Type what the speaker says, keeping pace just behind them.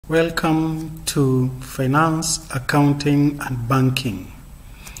Welcome to Finance, Accounting and Banking.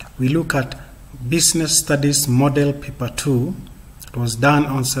 We look at Business Studies Model Paper 2. It was done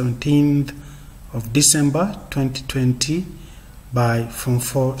on 17th of December 2020 by Form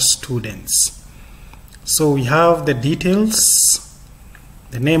 4 students. So we have the details,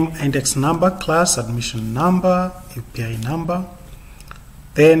 the name, index number, class, admission number, UPI number,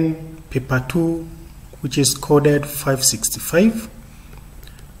 then paper 2, which is coded 565,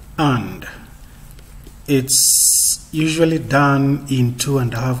 and it's usually done in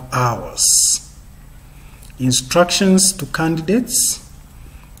 2.5 hours. Instructions to candidates.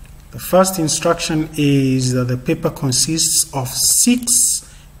 The first instruction is that the paper consists of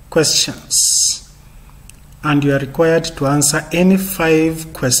 6 questions and you are required to answer any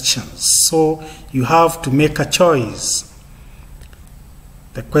 5 questions. So you have to make a choice.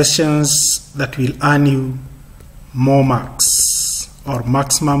 The questions that will earn you more marks or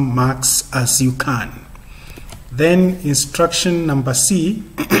maximum marks as you can. Then instruction number C,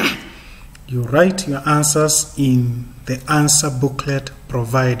 you write your answers in the answer booklet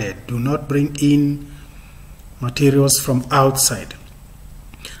provided. Do not bring in materials from outside.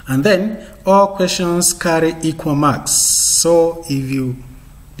 And then all questions carry equal marks. So if you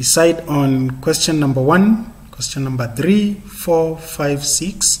decide on question number 1, question number 3, 4, 5,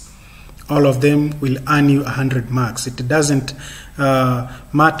 6, all of them will earn you 100 marks. It doesn't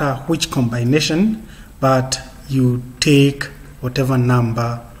matter which combination, but you take whatever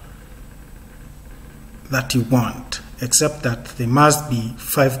number that you want, except that there must be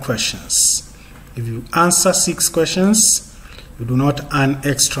 5 questions. If you answer 6 questions, you do not earn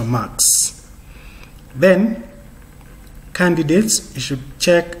extra marks. Then, candidates, you should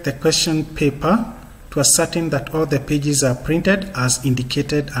check the question paper to ascertain that all the pages are printed as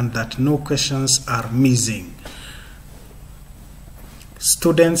indicated and that no questions are missing.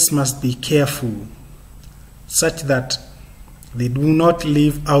 Students must be careful such that they do not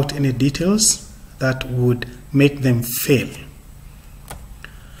leave out any details that would make them fail.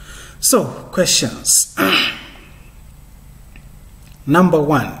 So, questions. Number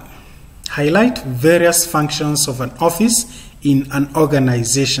 1, highlight various functions of an office in an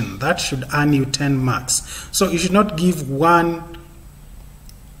organization. That should earn you 10 marks. So you should not give one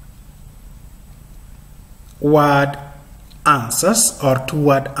word answers or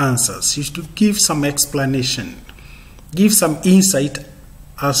 2-word answers. You should give some explanation, give some insight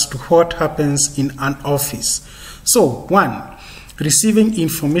as to what happens in an office. So 1, receiving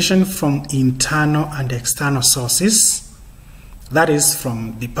information from internal and external sources, that is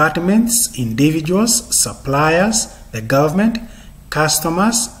from departments, individuals, suppliers, the government,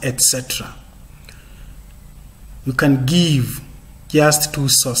 customers, etc. You can give just 2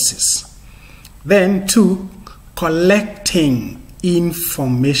 sources. Then 2, collecting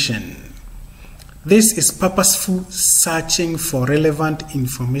information. This is purposeful searching for relevant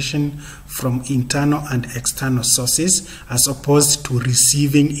information from internal and external sources as opposed to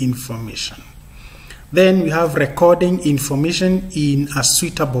receiving information. Then we have recording information in a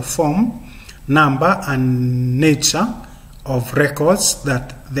suitable form, number and nature of records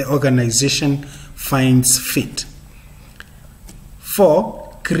that the organization finds fit.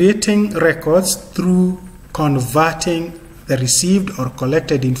 4, creating records through converting the received or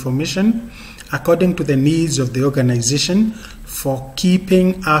collected information according to the needs of the organization for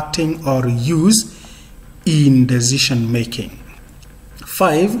keeping, acting, or use in decision making.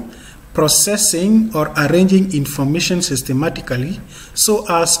 5, processing or arranging information systematically so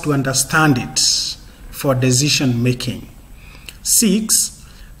as to understand it for decision making. 6,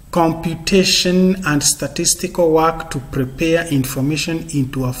 computation and statistical work to prepare information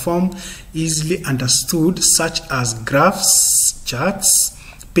into a form easily understood, such as graphs, charts,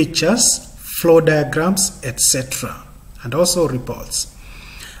 pictures, flow diagrams, etc., and also reports.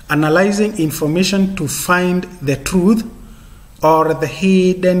 Analyzing information to find the truth or the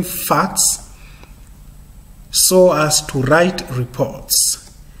hidden facts so as to write reports.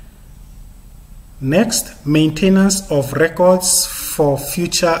 Next, maintenance of records for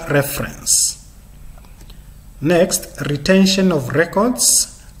future reference. Next, retention of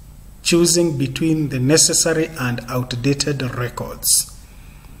records, choosing between the necessary and outdated records.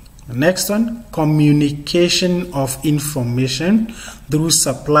 The next one, communication of information through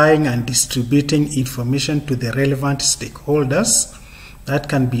supplying and distributing information to the relevant stakeholders. That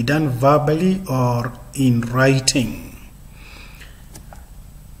can be done verbally or in writing.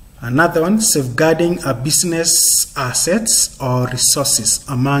 Another one, safeguarding a business assets or resources,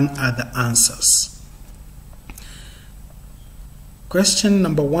 among other answers. Question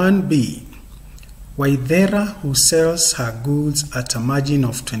number 1B. Waithera, who sells her goods at a margin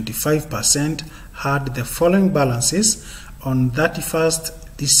of 25%, had the following balances on 31st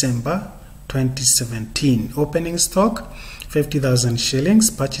December 2017. Opening stock 50,000 shillings,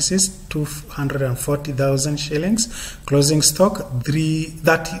 purchases 240,000 shillings, closing stock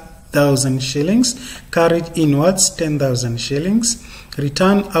 30,000 shillings, carriage inwards 10,000 shillings,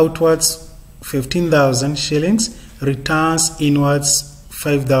 return outwards 15,000 shillings, returns inwards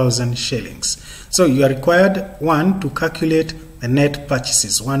 5,000 shillings. So you are required, 1, to calculate the net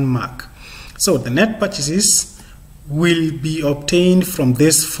purchases, 1 mark. So the net purchases will be obtained from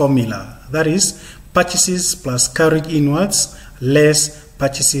this formula, that is purchases plus carriage inwards less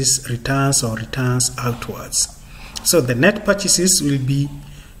purchases returns or returns outwards. So the net purchases will be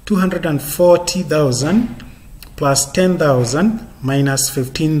 240,000 plus 10,000 minus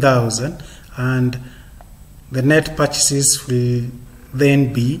 15,000, and the net purchases will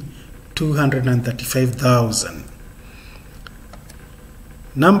then be 235,000.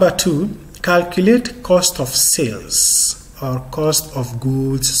 Number 2, calculate cost of sales or cost of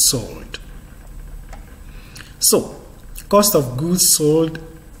goods sold. So, cost of goods sold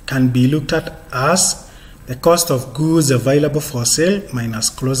can be looked at as the cost of goods available for sale minus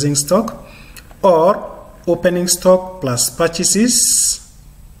closing stock, or opening stock plus purchases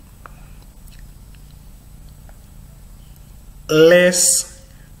less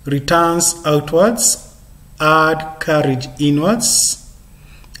returns outwards, add carriage inwards,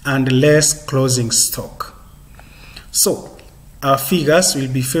 and less closing stock. So our figures will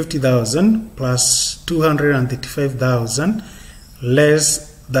be 50,000 plus 235,000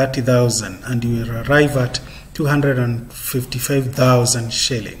 less 30,000, and you will arrive at 255,000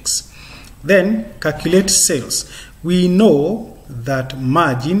 shillings. Then calculate sales. We know that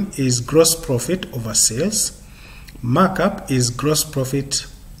margin is gross profit over sales, markup is gross profit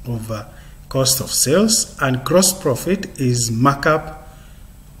over cost of sales, and gross profit is markup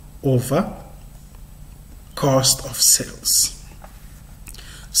over cost of sales.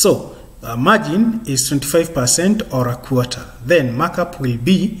 So margin is 25% or a quarter. Then markup will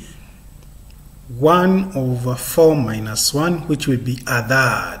be 1/4 minus 1, which will be a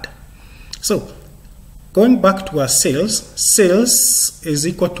third. So going back to our sales, sales is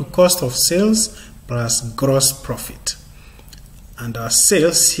equal to cost of sales plus gross profit. And our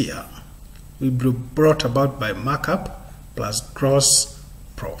sales here will be brought about by markup plus gross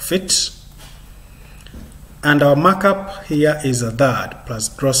profit. And our markup here is a third plus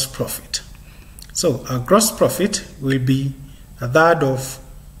gross profit. So our gross profit will be a third of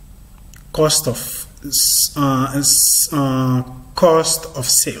cost of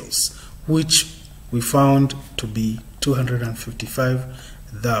sales, which we found to be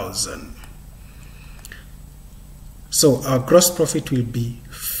 255,000. So our gross profit will be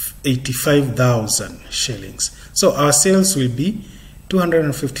 85,000 shillings. So our sales will be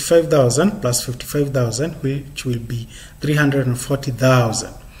 255,000 plus 55,000, which will be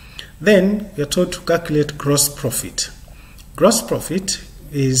 340,000. Then we are told to calculate gross profit. Gross profit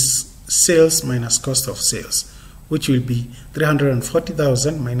is sales minus cost of sales, which will be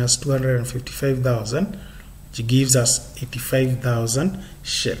 340,000 minus 255,000, which gives us 85,000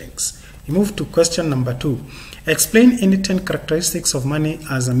 shillings. We move to question number 2. Explain any 10 characteristics of money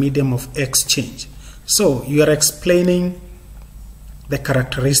as a medium of exchange. So you are explaining the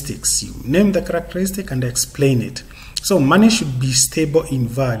characteristics. You name the characteristic and explain it. So money should be stable in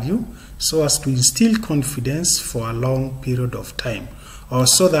value so as to instill confidence for a long period of time, or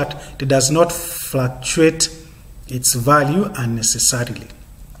so that it does not fluctuate its value unnecessarily.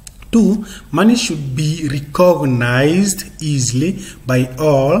 2, money should be recognized easily by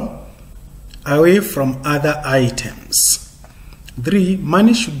all away from other items. 3,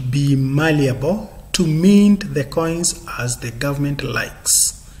 money should be malleable to mint the coins as the government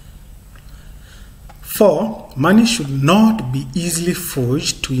likes. 4, money should not be easily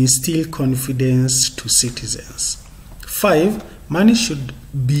forged to instill confidence to citizens. 5, money should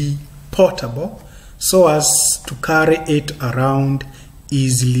be portable so as to carry it around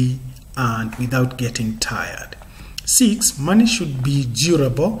easily and without getting tired. 6, money should be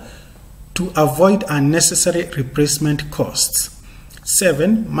durable to avoid unnecessary replacement costs.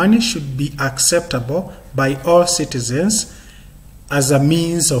 7, money should be acceptable by all citizens as a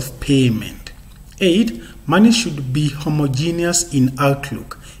means of payment. 8, money should be homogeneous in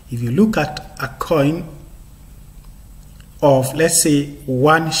outlook. If you look at a coin of, let's say,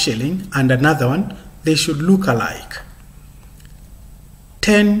 1 shilling and another one, they should look alike.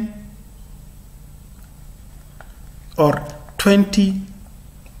 10 or 20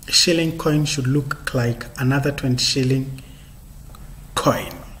 shilling coin should look like another 20 shilling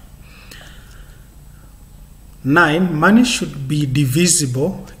coin. 9. Money should be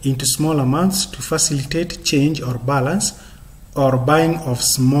divisible into small amounts to facilitate change or balance or buying of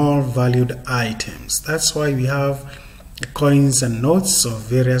small valued items. That's why we have coins and notes of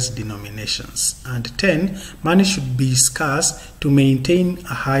various denominations. And 10. Money should be scarce to maintain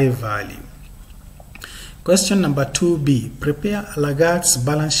a high value. Question number 2b. Prepare Lagarde's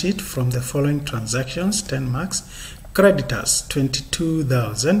balance sheet from the following transactions. 10 marks. Creditors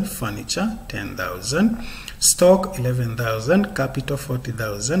 22,000, furniture 10,000, stock 11,000, capital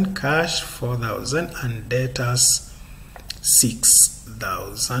 40,000, cash 4,000, and debtors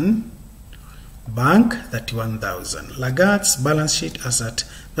 6,000, bank 31,000. Lagarde's balance sheet as at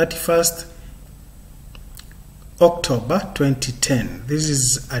 31st October 2010. This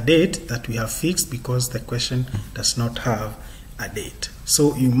is a date that we have fixed because the question does not have a date.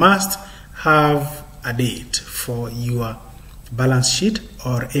 So you must have a date for your balance sheet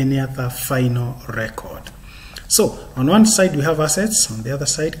or any other final record. So on one side we have assets, on the other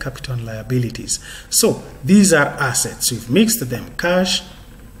side capital and liabilities. So these are assets. We've mixed them. Cash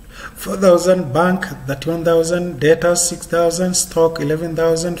 4,000, bank 31,000, debtors 6,000, stock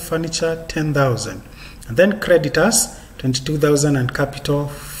 11,000, furniture 10,000. And then creditors 22,000 and capital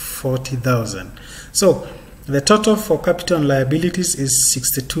 40,000. So the total for capital and liabilities is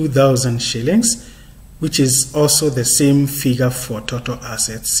 62,000 shillings, which is also the same figure for total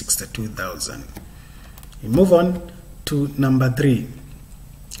assets, 62,000. We move on to number 3.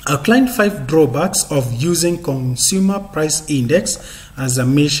 Outline 5 drawbacks of using consumer price index as a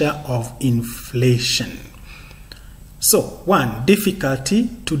measure of inflation. So, 1. Difficulty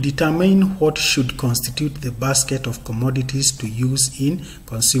to determine what should constitute the basket of commodities to use in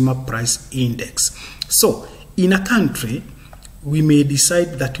consumer price index. So, in a country, we may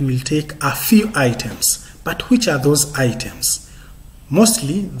decide that we will take a few items, but which are those items?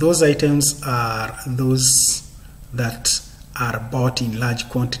 Mostly those items are those that are bought in large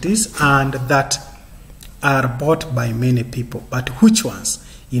quantities and that are bought by many people. But which ones?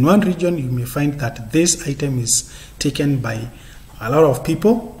 In one region you may find that this item is taken by a lot of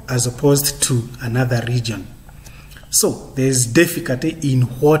people as opposed to another region. So there is difficulty in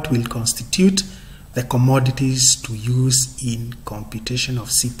what will constitute the commodities to use in computation of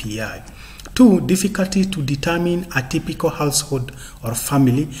CPI. 2. Difficulty to determine a typical household or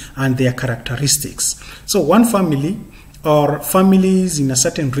family and their characteristics. So one family or families in a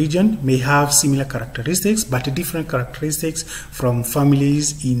certain region may have similar characteristics but different characteristics from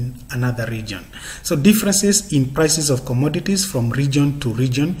families in another region. So differences in prices of commodities from region to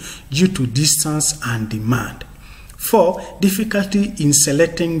region due to distance and demand. 4. Difficulty in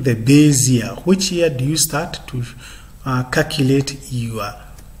selecting the base year. Which year do you start to calculate your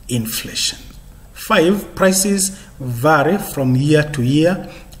inflation? 5. Prices vary from year to year,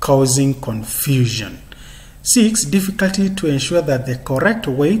 causing confusion. 6. Difficulty to ensure that the correct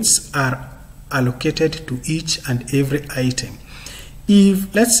weights are allocated to each and every item.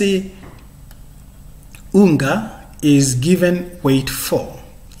 If, let's say, unga is given weight 4,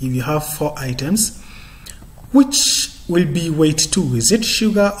 if you have 4 items, which will be weight 2? Is it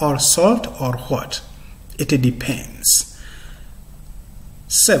sugar or salt or what? It depends.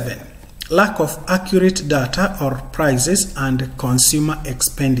 7. Lack of accurate data or prices and consumer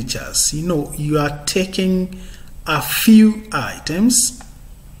expenditures. You are taking a few items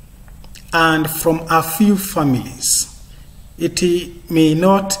and from a few families. It may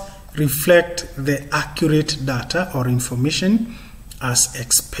not reflect the accurate data or information as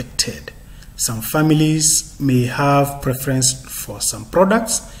expected. Some families may have preference for some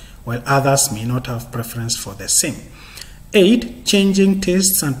products, while others may not have preference for the same. 8. Changing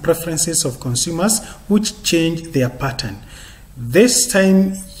tastes and preferences of consumers which change their pattern. This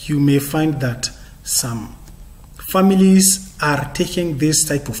time you may find that some families are taking this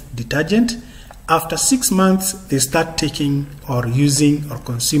type of detergent. After 6 months, they start taking or using or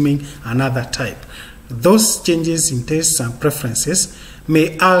consuming another type. Those changes in tastes and preferences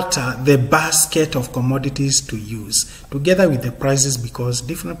may alter the basket of commodities to use together with the prices, because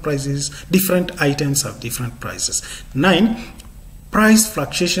different items have different prices. 9. Price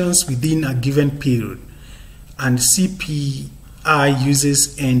fluctuations within a given period, and CPI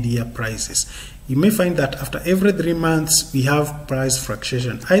uses end year prices. You may find that after every 3 months we have price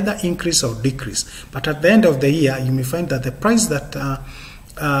fluctuation, either increase or decrease, but at the end of the year you may find that the price that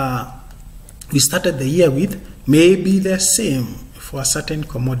we started the year with may be the same for a certain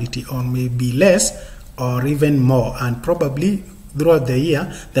commodity, or may be less or even more, and probably throughout the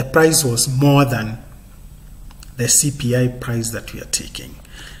year the price was more than the CPI price that we are taking.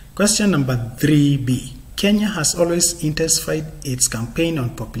 Question number 3b. Kenya has always intensified its campaign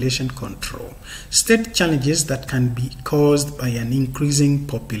on population control. State challenges that can be caused by an increasing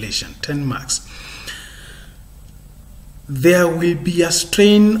population. 10 marks. There will be a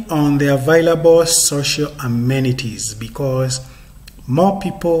strain on the available social amenities because more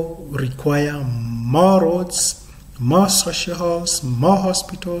people require more roads, more social halls, more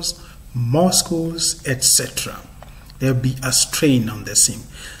hospitals, more schools, etc. There will be a strain on the same.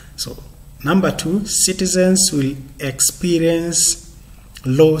 So, number 2, citizens will experience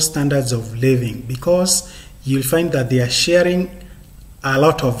low standards of living because you'll find that they are sharing a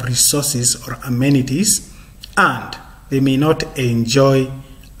lot of resources or amenities and they may not enjoy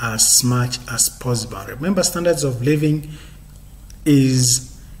as much as possible. Remember, standards of living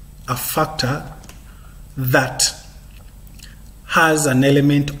is a factor that has an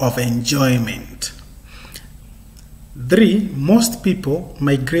element of enjoyment. 3, most people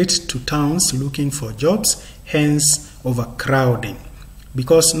migrate to towns looking for jobs, hence overcrowding,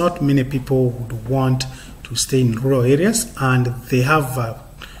 because not many people would want to stay in rural areas and they have a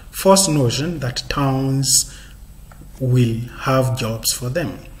false notion that towns will have jobs for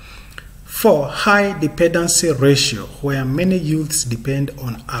them. 4, high dependency ratio, where many youths depend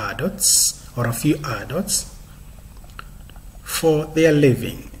on adults or a few adults for their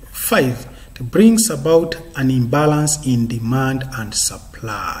living. 5, it brings about an imbalance in demand and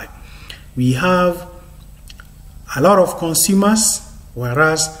supply. We have a lot of consumers,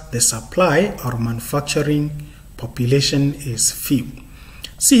 whereas the supply or manufacturing population is few.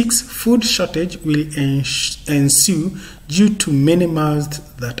 6, food shortage will ensue due to many mouths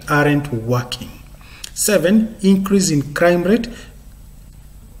that aren't working. 7, increase in crime rate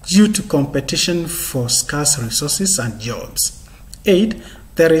due to competition for scarce resources and jobs. 8,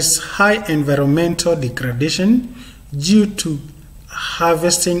 there is high environmental degradation due to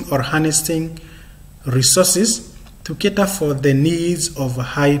harvesting or harnessing resources to cater for the needs of a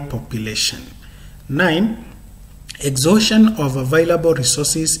high population. 9, exhaustion of available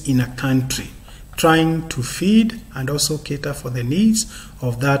resources in a country, trying to feed and also cater for the needs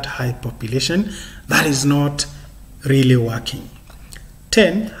of that high population that is not really working.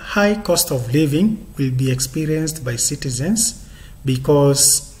 10, high cost of living will be experienced by citizens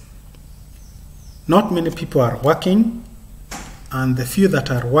because not many people are working and the few that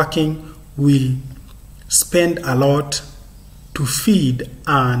are working will spend a lot to feed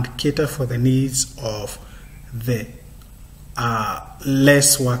and cater for the needs of the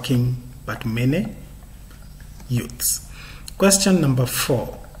less working but many youths. Question number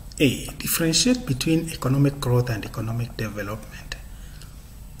 4a. Differentiate between economic growth and economic development.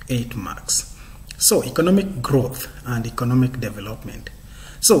 8 marks. So, economic growth and economic development.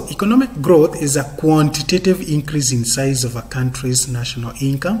 So, economic growth is a quantitative increase in size of a country's national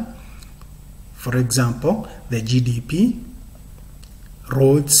income. For example, the GDP,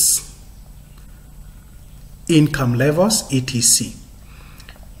 roads, income levels, etc.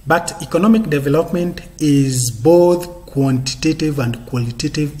 But economic development is both quantitative and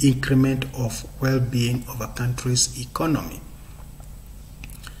qualitative increment of well-being of a country's economy,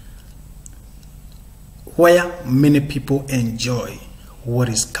 where many people enjoy what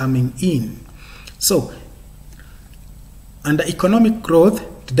is coming in. So, under economic growth,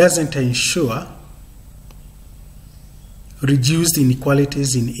 it doesn't ensure reduced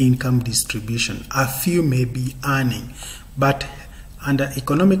inequalities in income distribution. A few may be earning, but under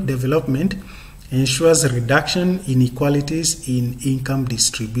economic development ensures a reduction in inequalities in income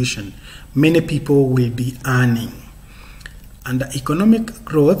distribution. Many people will be earning. Under economic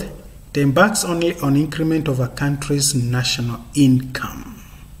growth, it embarks only on increment of a country's national income.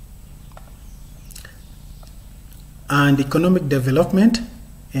 And economic development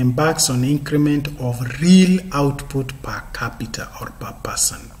embarks on increment of real output per capita or per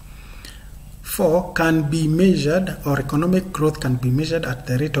person. 4, can be measured, or economic growth can be measured at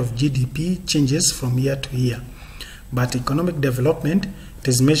the rate of GDP changes from year to year. But economic development, it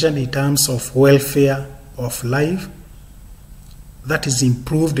is measured in terms of welfare of life, that is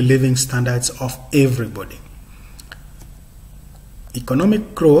improved living standards of everybody.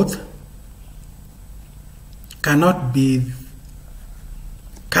 Economic growth can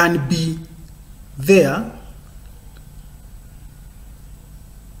be there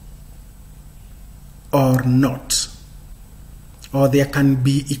or not, or there can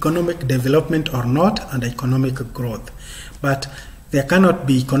be economic development or not and economic growth, but there cannot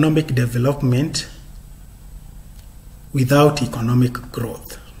be economic development without economic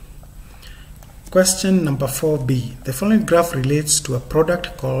growth. Question number 4b. The following graph relates to a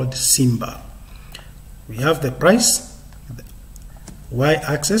product called Simba. We have the price, the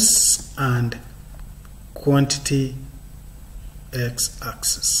y-axis, and quantity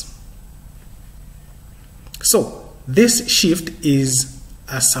x-axis. So this shift is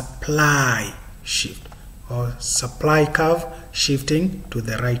a supply shift, or supply curve shifting to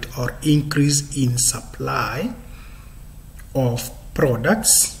the right, or increase in supply of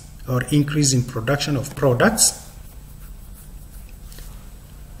products, or increase in production of products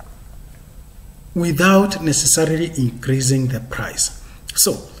without necessarily increasing the price.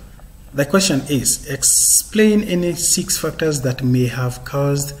 So the question is, explain any 6 factors that may have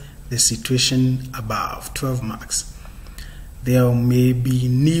caused the situation above. 12 marks. There may be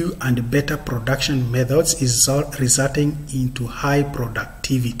new and better production methods resulting into high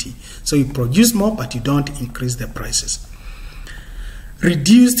productivity. So you produce more, but you don't increase the prices.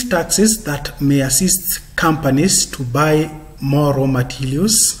 Reduced taxes that may assist companies to buy more raw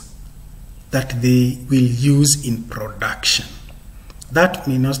materials that they will use in production. That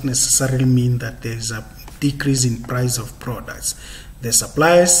may not necessarily mean that there is a decrease in price of products. The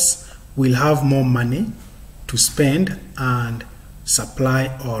suppliers will have more money to spend and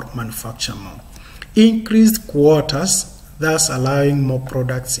supply or manufacture more. Increased quotas, thus allowing more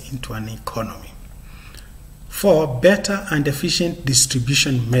products into an economy. 4. Better and efficient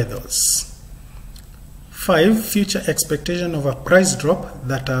distribution methods. 5. Future expectation of a price drop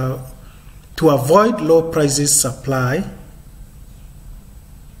that are to avoid low prices supply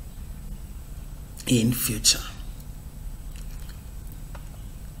in future.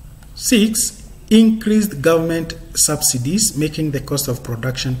 6. Increased government subsidies making the cost of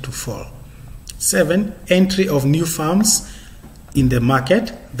production to fall. 7. Entry of new firms in the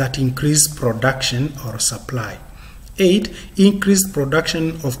market that increase production or supply. 8. Increased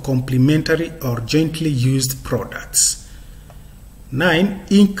production of complementary or jointly used products. 9.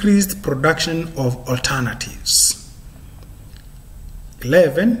 Increased production of alternatives.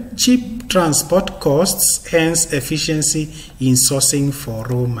 11. Cheap transport costs, hence efficiency in sourcing for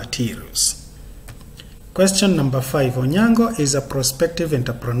raw materials. Question number 5. Onyango is a prospective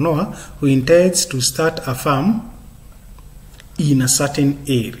entrepreneur who intends to start a farm in a certain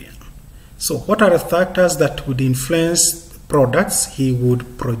area. So what are the factors that would influence products he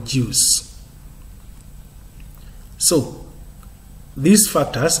would produce? So these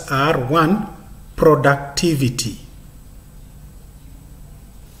factors are: 1. Productivity,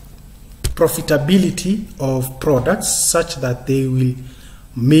 profitability of products such that they will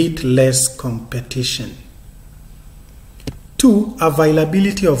meet less competition. 2.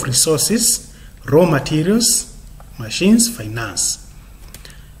 Availability of resources, raw materials, machines, finance.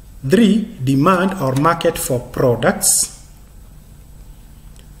 3. Demand or market for products,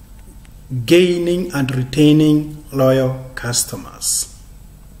 gaining and retaining loyal customers.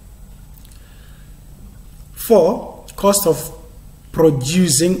 4. Cost of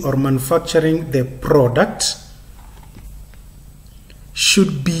producing or manufacturing the product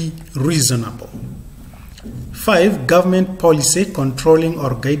should be reasonable. 5. Government policy controlling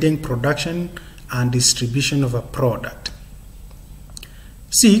or guiding production and distribution of a product.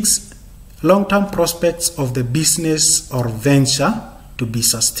 6. Long-term prospects of the business or venture to be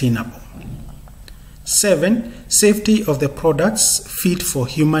sustainable. 7. Safety of the products fit for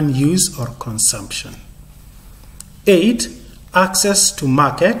human use or consumption. 8. Access to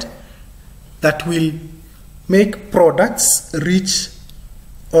market that will make products reach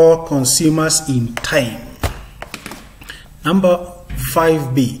all consumers in time. Number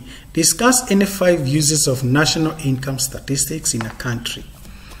 5B. Discuss any 5 uses of national income statistics in a country.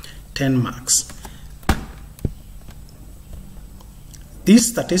 10 marks. These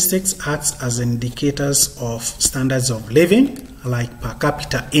statistics act as indicators of standards of living, like per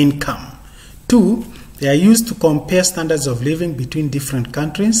capita income. 2. They are used to compare standards of living between different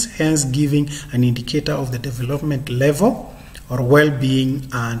countries, hence giving an indicator of the development level or well-being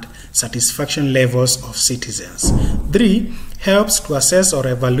and satisfaction levels of citizens. 3. Helps to assess or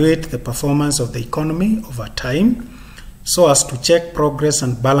evaluate the performance of the economy over time, so as to check progress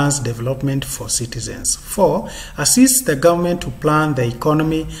and balance development for citizens. 4. Assists the government to plan the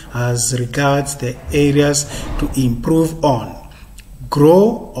economy as regards the areas to improve on,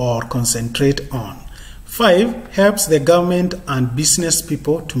 grow or concentrate on. 5. Helps the government and business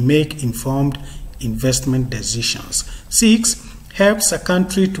people to make informed investment decisions. 6. Helps a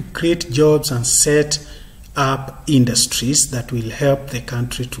country to create jobs and set up industries that will help the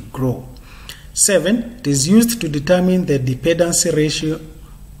country to grow. 7. It is used to determine the dependency ratio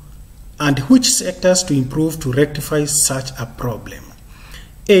and which sectors to improve to rectify such a problem.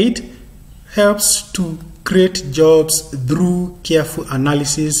 8. Helps to create jobs through careful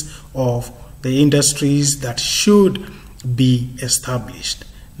analysis of the industries that should be established.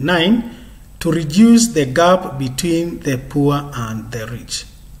 9. to reduce the gap between the poor and the rich.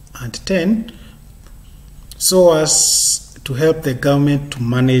 And 10, so as to help the government to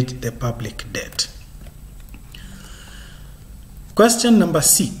manage the public debt. Question number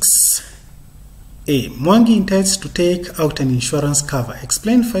 6. A. Mwangi intends to take out an insurance cover.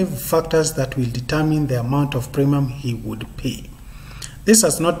 Explain 5 factors that will determine the amount of premium he would pay. This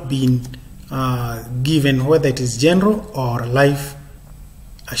has not been given whether it is general or life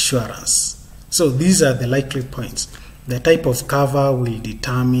assurance. So these are the likely points. The type of cover will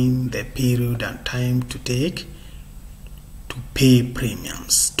determine the period and time to take to pay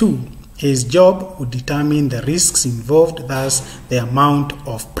premiums. 2. His job would determine the risks involved, thus the amount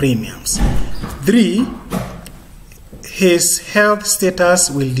of premiums. 3. His health status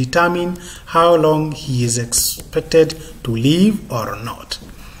will determine how long he is expected to live or not.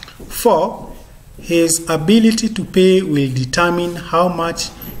 4. His ability to pay will determine how much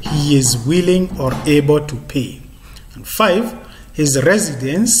he is willing or able to pay. And 5. His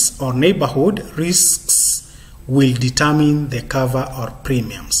residence or neighborhood risks will determine the cover or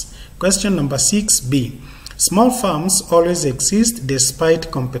premiums. Question number 6b. Small firms always exist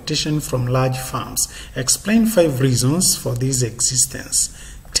despite competition from large firms. Explain 5 reasons for this existence.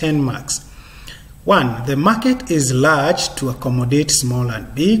 10 marks. 1. The market is large to accommodate small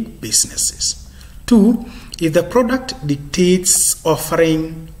and big businesses. 2. If the product dictates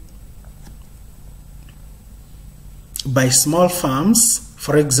offering by small firms,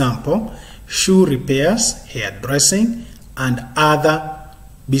 for example, shoe repairs, hairdressing, and other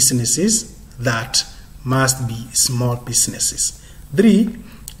businesses, that must be small businesses. 3.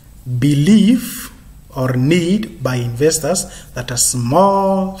 Belief or need by investors that a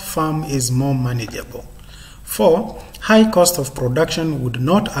small firm is more manageable. 4. High cost of production would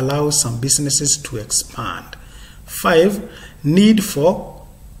not allow some businesses to expand. 5. Need for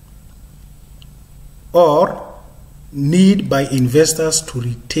or need by investors to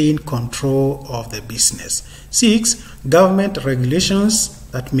retain control of the business. 6. Government regulations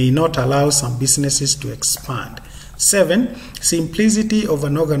that may not allow some businesses to expand. 7. Simplicity of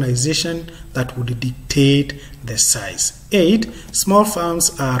an organization that would dictate the size. 8. Small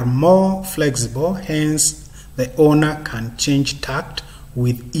firms are more flexible, hence the owner can change tact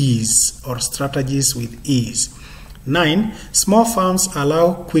with ease or strategies with ease. 9. Small firms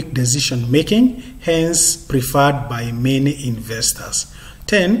allow quick decision making, hence preferred by many investors.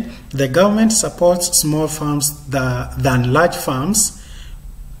 10. The government supports small firms than large firms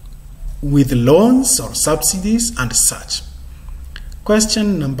with loans or subsidies and such.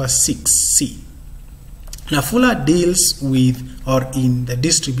 Question number 6c. Nafula deals with or in the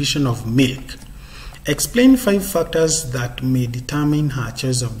distribution of milk. Explain 5 factors that may determine her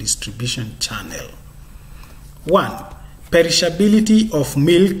choice of distribution channel. 1. Perishability of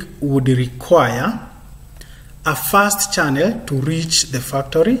milk would require a fast channel to reach the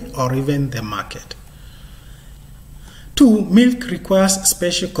factory or even the market. 2. Milk requires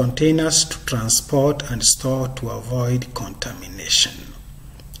special containers to transport and store to avoid contamination.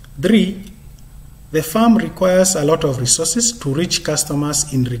 3. The farm requires a lot of resources to reach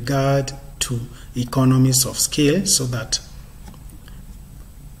customers in regard to economies of scale so that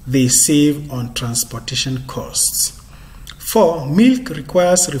they save on transportation costs. 4. Milk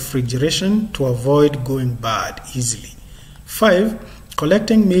requires refrigeration to avoid going bad easily. 5.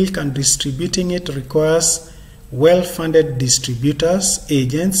 Collecting milk and distributing it requires well-funded distributors,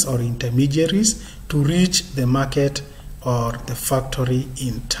 agents, or intermediaries to reach the market or the factory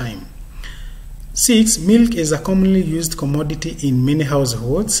in time. 6. Milk is a commonly used commodity in many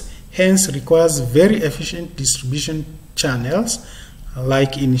households, hence requires very efficient distribution channels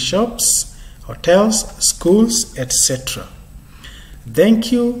like in shops, hotels, schools, etc.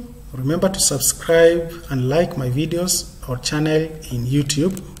 Thank you. Remember to subscribe and like my videos or channel in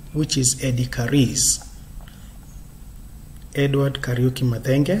YouTube, which is Eddie Karis. Edward Kariuki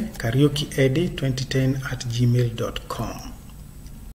Mathenge, KariukiEddie2010 @gmail.com.